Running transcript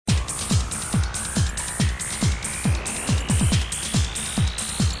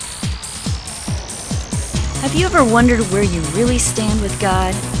Have you ever wondered where you really stand with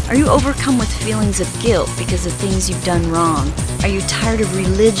God? Are you overcome with feelings of guilt because of things you've done wrong? Are you tired of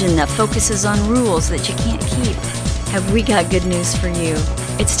religion that focuses on rules that you can't keep? Have we got good news for you?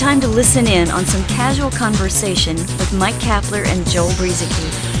 It's time to listen in on some casual conversation with Mike Kapler and Joel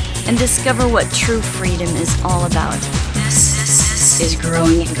Brueseke and discover what true freedom is all about. This is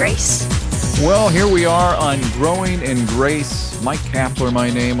Growing in Grace. Well, here we are on Growing in Grace. Mike Kapler, my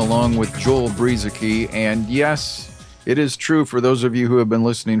name, along with Joel Brueseke. And yes, it is true for those of you who have been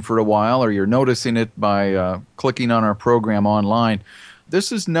listening for a while, or you're noticing it by clicking on our program online.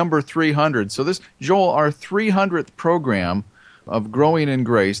 This is number 300. So this, Joel, our 300th program of Growing in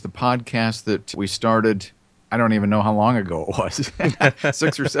Grace, the podcast that we started, I don't even know how long ago it was,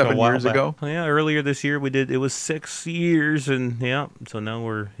 6 or 7 years ago. Yeah, earlier this year it was 6 years, and yeah, so now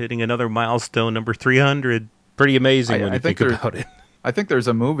we're hitting another milestone, number 300. Pretty amazing when you think about it. I think there's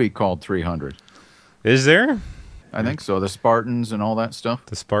a movie called 300. Is there? I think so. The Spartans and all that stuff.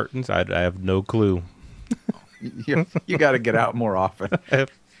 The Spartans? I have no clue. You got to get out more often.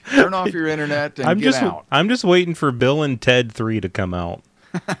 Turn off your internet and get out. I'm just waiting for Bill and Ted 3 to come out.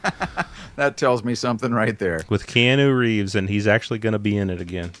 That tells me something right there. With Keanu Reeves, and he's actually going to be in it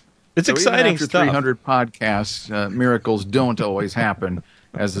again. It's so exciting even after stuff. 300 podcasts, miracles don't always happen,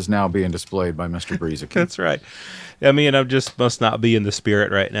 as is now being displayed by Mr. Brueseke. That's right. I mean, I just must not be in the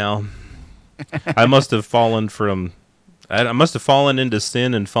spirit right now. I must have fallen into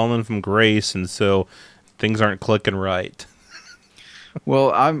sin and fallen from grace, and so things aren't clicking right.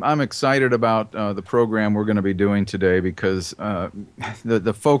 Well, I'm excited about the program we're going to be doing today because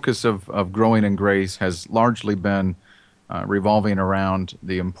the focus of Growing in Grace has largely been revolving around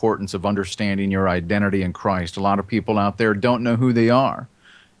the importance of understanding your identity in Christ. A lot of people out there don't know who they are,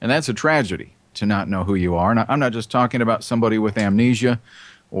 and that's a tragedy to not know who you are. And I'm not just talking about somebody with amnesia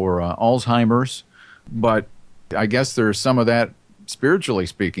or Alzheimer's, but I guess there's some of that, spiritually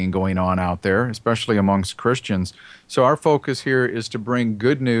speaking, going on out there, especially amongst Christians. So our focus here is to bring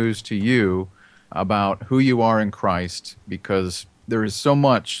good news to you about who you are in Christ, because there is so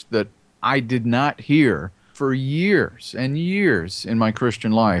much that I did not hear for years and years in my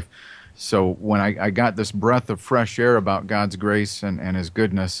Christian life. So when I got this breath of fresh air about God's grace and His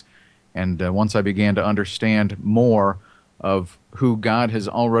goodness, and once I began to understand more of who God has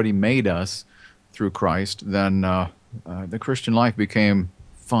already made us through Christ, then the Christian life became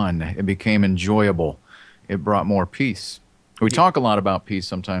fun. It became enjoyable. It brought more peace. We talk a lot about peace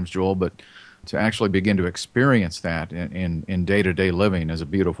sometimes, Joel, but to actually begin to experience that in day-to-day living is a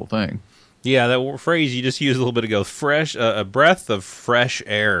beautiful thing. Yeah, that phrase you just used a little bit ago, a breath of fresh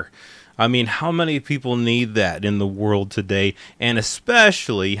air. I mean, how many people need that in the world today? And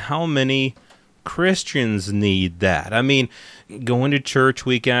especially, how many Christians need that? I mean, going to church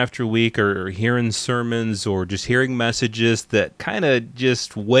week after week, or hearing sermons, or just hearing messages that kind of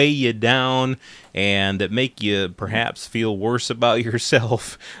just weigh you down and that make you perhaps feel worse about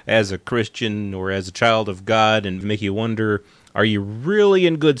yourself as a Christian or as a child of God, and make you wonder, are you really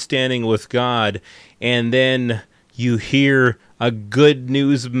in good standing with God? And then you hear a good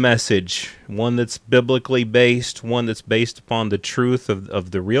news message, one that's biblically based, one that's based upon the truth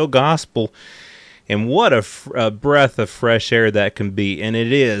of the real gospel. And what a breath of fresh air that can be. And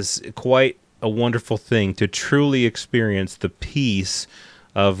it is quite a wonderful thing to truly experience the peace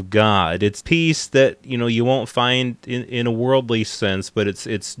of God. It's peace that, you won't find in a worldly sense, but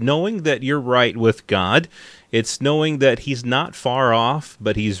it's knowing that you're right with God. It's knowing that He's not far off,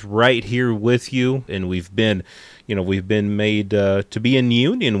 but He's right here with you, and we've been made to be in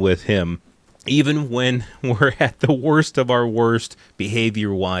union with Him, even when we're at the worst of our worst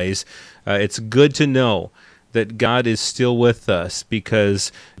behavior-wise. It's good to know that God is still with us,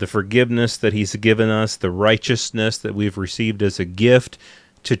 because the forgiveness that He's given us, the righteousness that we've received as a gift,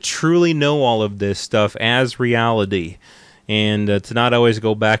 to truly know all of this stuff as reality, and to not always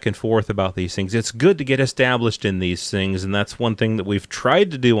go back and forth about these things. It's good to get established in these things, and that's one thing that we've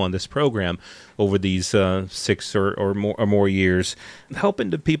tried to do on this program over these 6 or more years, helping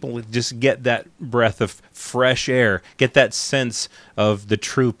the people just get that breath of fresh air, get that sense of the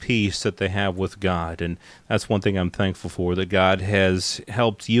true peace that they have with God. And that's one thing I'm thankful for, that God has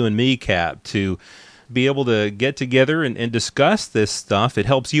helped you and me, Cap, to be able to get together and discuss this stuff. It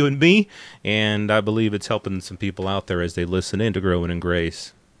helps you and me, and I believe it's helping some people out there as they listen in to Growing in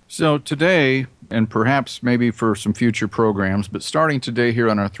Grace. So today, and perhaps maybe for some future programs, but starting today here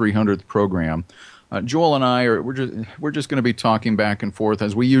on our 300th program, Joel and I we're just going to be talking back and forth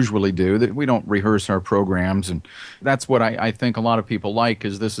as we usually do. That we don't rehearse our programs, and that's what I think a lot of people like.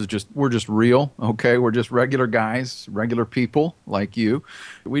 Is we're just real, okay? We're just regular guys, regular people like you.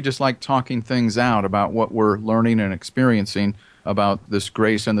 We just like talking things out about what we're learning and experiencing about this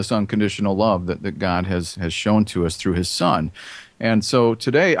grace and this unconditional love that God has shown to us through His Son. And so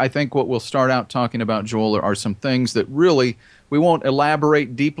today, I think what we'll start out talking about, Joel, are some things that really, we won't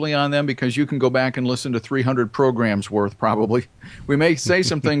elaborate deeply on them because you can go back and listen to 300 programs worth probably. We may say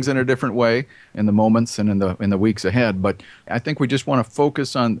some things in a different way in the moments and in the weeks ahead, but I think we just want to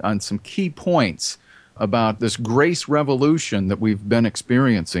focus on some key points about this grace revolution that we've been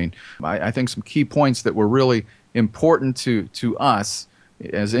experiencing. I think some key points that were really important to us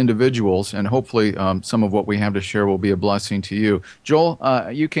as individuals, and hopefully some of what we have to share will be a blessing to you. Joel,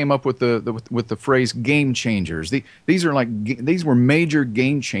 you came up with the phrase "game changers." These were major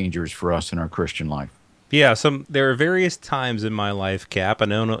game changers for us in our Christian life. Yeah, there are various times in my life, Cap. I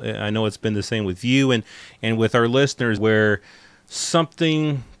know it's been the same with you and with our listeners, where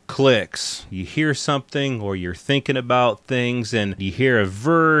something clicks. You hear something, or you're thinking about things, and you hear a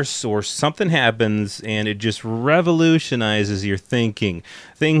verse, or something happens, and it just revolutionizes your thinking.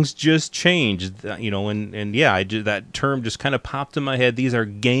 Things just change, and yeah, that term just kind of popped in my head. These are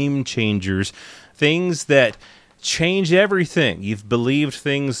game changers, things that change everything. You've believed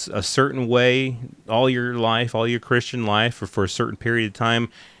things a certain way all your life, all your Christian life, or for a certain period of time,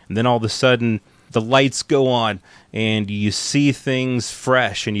 and then all of a sudden the lights go on and you see things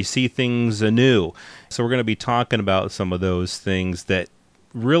fresh and you see things anew. So we're going to be talking about some of those things that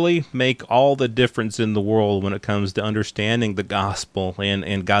really make all the difference in the world when it comes to understanding the gospel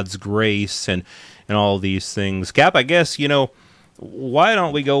and God's grace and all these things. Cap, I guess, why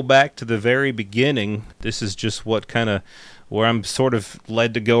don't we go back to the very beginning? This is just where I'm sort of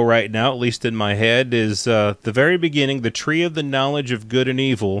led to go right now, at least in my head, is the very beginning, the tree of the knowledge of good and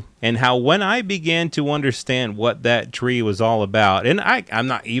evil, and how when I began to understand what that tree was all about, and I'm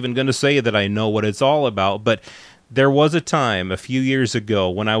not even going to say that I know what it's all about, but there was a time a few years ago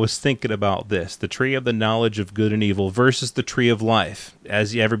when I was thinking about this, the tree of the knowledge of good and evil versus the tree of life.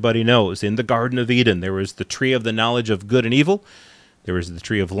 As everybody knows, in the Garden of Eden, there was the tree of the knowledge of good and evil, there was the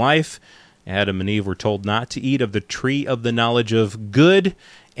tree of life. Adam and Eve were told not to eat of the tree of the knowledge of good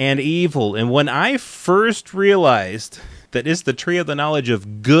and evil. And when I first realized that it's the tree of the knowledge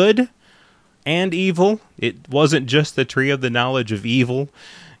of good and evil, it wasn't just the tree of the knowledge of evil.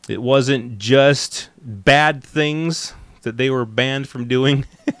 It wasn't just bad things that they were banned from doing,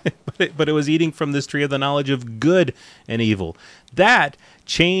 but it was eating from this tree of the knowledge of good and evil. That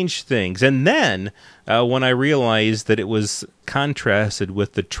changed things. And then when I realized that it was contrasted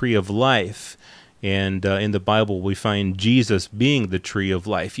with the tree of life, and in the Bible we find Jesus being the tree of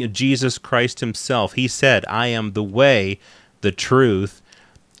life. Jesus Christ himself, he said, "I am the way, the truth,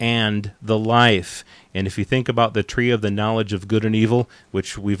 and the life." And if you think about the tree of the knowledge of good and evil,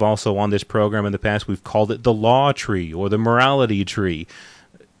 which we've also on this program in the past, we've called it the law tree or the morality tree.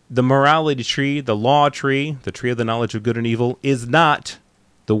 The morality tree, the law tree, the tree of the knowledge of good and evil is not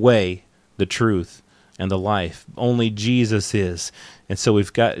the way, the truth, and the life. Only Jesus is. And so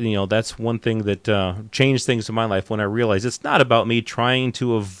we've got, that's one thing that changed things in my life when I realized it's not about me trying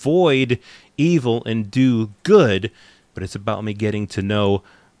to avoid evil and do good, but it's about me getting to know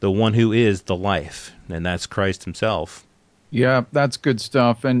the one who is the life, and that's Christ himself. Yeah, that's good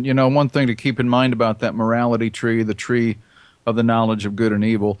stuff. And, one thing to keep in mind about that morality tree, the tree of the knowledge of good and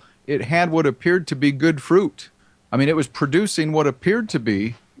evil, it had what appeared to be good fruit. I mean, it was producing what appeared to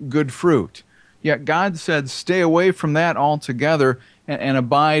be good fruit. Yet God said, stay away from that altogether and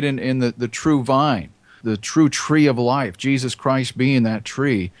abide in the true vine, the true tree of life, Jesus Christ being that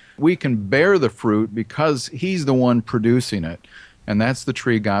tree. We can bear the fruit because he's the one producing it. And that's the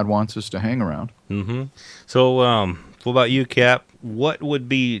tree God wants us to hang around. Mm-hmm. So what about you, Cap? What would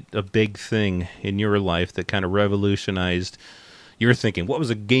be a big thing in your life that kind of revolutionized your thinking? What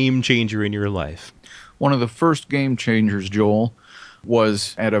was a game changer in your life? One of the first game changers, Joel,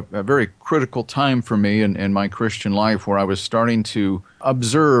 was at a very critical time for me in my Christian life where I was starting to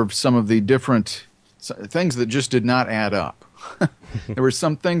observe some of the different things that just did not add up. There were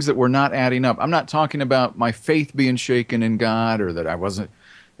some things that were not adding up. I'm not talking about my faith being shaken in God or that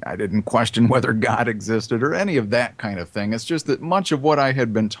I didn't question whether God existed or any of that kind of thing. It's just that much of what I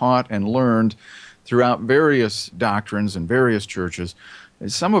had been taught and learned throughout various doctrines and various churches,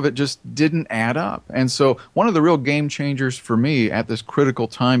 some of it just didn't add up. And so one of the real game changers for me at this critical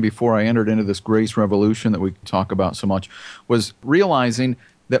time before I entered into this grace revolution that we talk about so much was realizing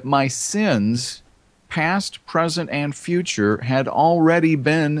that my sins, past, present, and future, had already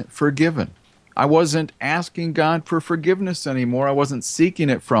been forgiven. I wasn't asking God for forgiveness anymore. I wasn't seeking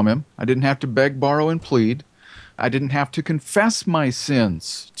it from Him. I didn't have to beg, borrow, and plead. I didn't have to confess my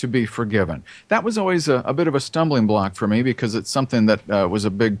sins to be forgiven. That was always a bit of a stumbling block for me because it's something that was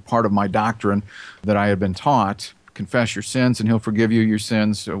a big part of my doctrine that I had been taught. Confess your sins and He'll forgive you your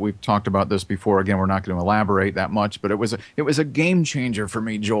sins. We've talked about this before. Again, we're not going to elaborate that much, but it was a game changer for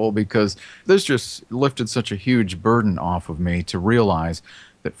me, Joel, because this just lifted such a huge burden off of me to realize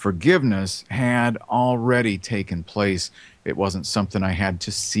that forgiveness had already taken place. It wasn't something I had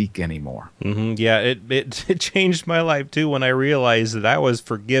to seek anymore. Yeah, it changed my life too when I realized that I was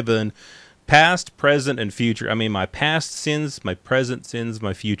forgiven past, present, and future. I mean, my past sins, my present sins,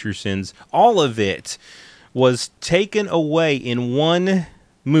 my future sins, all of it was taken away in one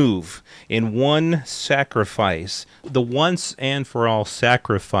move, in one sacrifice, the once and for all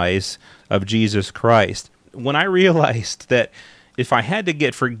sacrifice of Jesus Christ. When I realized that if I had to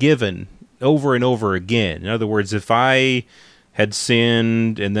get forgiven over and over again, in other words, if I had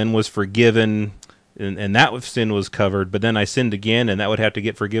sinned and then was forgiven and that sin was covered, but then I sinned again and that would have to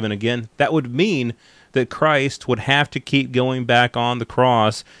get forgiven again, that would mean that Christ would have to keep going back on the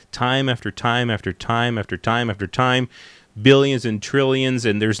cross time after time after time after time after time, billions and trillions,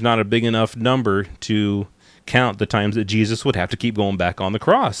 and there's not a big enough number to count the times that Jesus would have to keep going back on the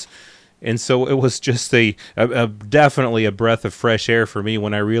cross. And so it was just definitely a breath of fresh air for me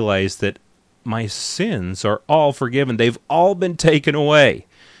when I realized that my sins are all forgiven. They've all been taken away,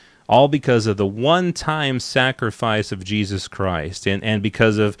 all because of the one-time sacrifice of Jesus Christ. And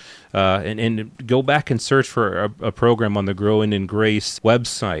because of, and go back and search for a program on the Growing in Grace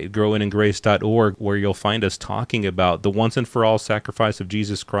website, growingingrace.org, where you'll find us talking about the once and for all sacrifice of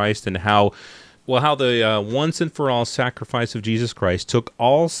Jesus Christ and how the once and for all sacrifice of Jesus Christ took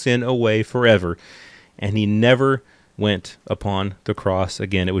all sin away forever, and He never went upon the cross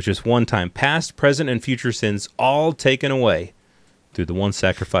again. It was just one time. Past, present, and future sins all taken away through the one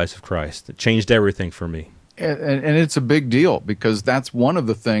sacrifice of Christ. It changed everything for me. And it's a big deal because that's one of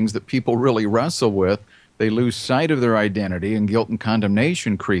the things that people really wrestle with. They lose sight of their identity and guilt and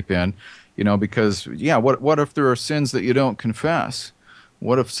condemnation creep in, because, what if there are sins that you don't confess?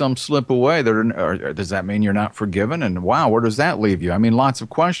 What if some slip away? Does that mean you're not forgiven? And wow, where does that leave you? I mean, lots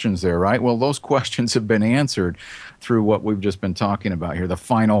of questions there, right? Well, those questions have been answered through what we've just been talking about here, the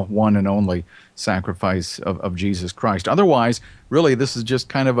final one and only sacrifice of Jesus Christ. Otherwise, really, this is just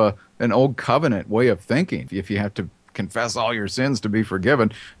kind of an old covenant way of thinking. If you have to confess all your sins to be forgiven,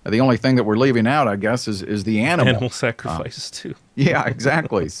 the only thing that we're leaving out, I guess, is the animal sacrifices too. Yeah,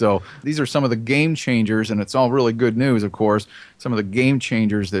 exactly. So these are some of the game changers, and it's all really good news, of course, some of the game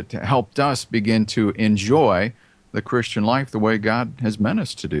changers that helped us begin to enjoy the Christian life the way God has meant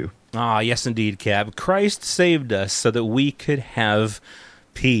us to do. Ah, yes, indeed, Cab. Christ saved us so that we could have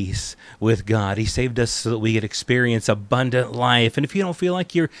peace with God. He saved us so that we could experience abundant life. And if you don't feel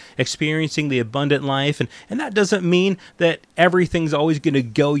like you're experiencing the abundant life, and that doesn't mean that everything's always going to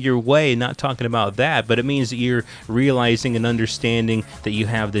go your way, not talking about that, but it means that you're realizing and understanding that you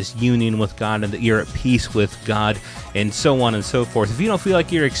have this union with God and that you're at peace with God, and so on and so forth. If you don't feel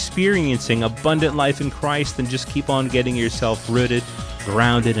like you're experiencing abundant life in Christ, then just keep on getting yourself rooted,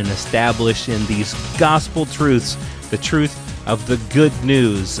 grounded, and established in these gospel truths, the truth of the good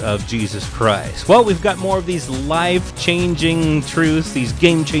news of Jesus Christ. Well, we've got more of these life-changing truths, these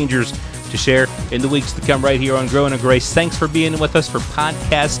game changers to share in the weeks to come right here on Growing in Grace. Thanks for being with us for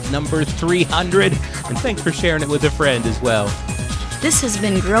podcast number 300, and thanks for sharing it with a friend as well. This has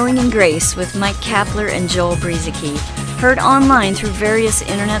been Growing in Grace with Mike Kapler and Joel Brizicki, heard online through various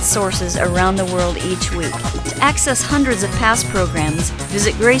internet sources around the world each week. To access hundreds of past programs,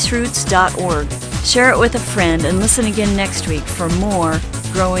 visit graceroots.org. Share it with a friend and listen again next week for more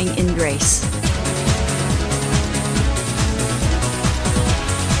Growing in Grace.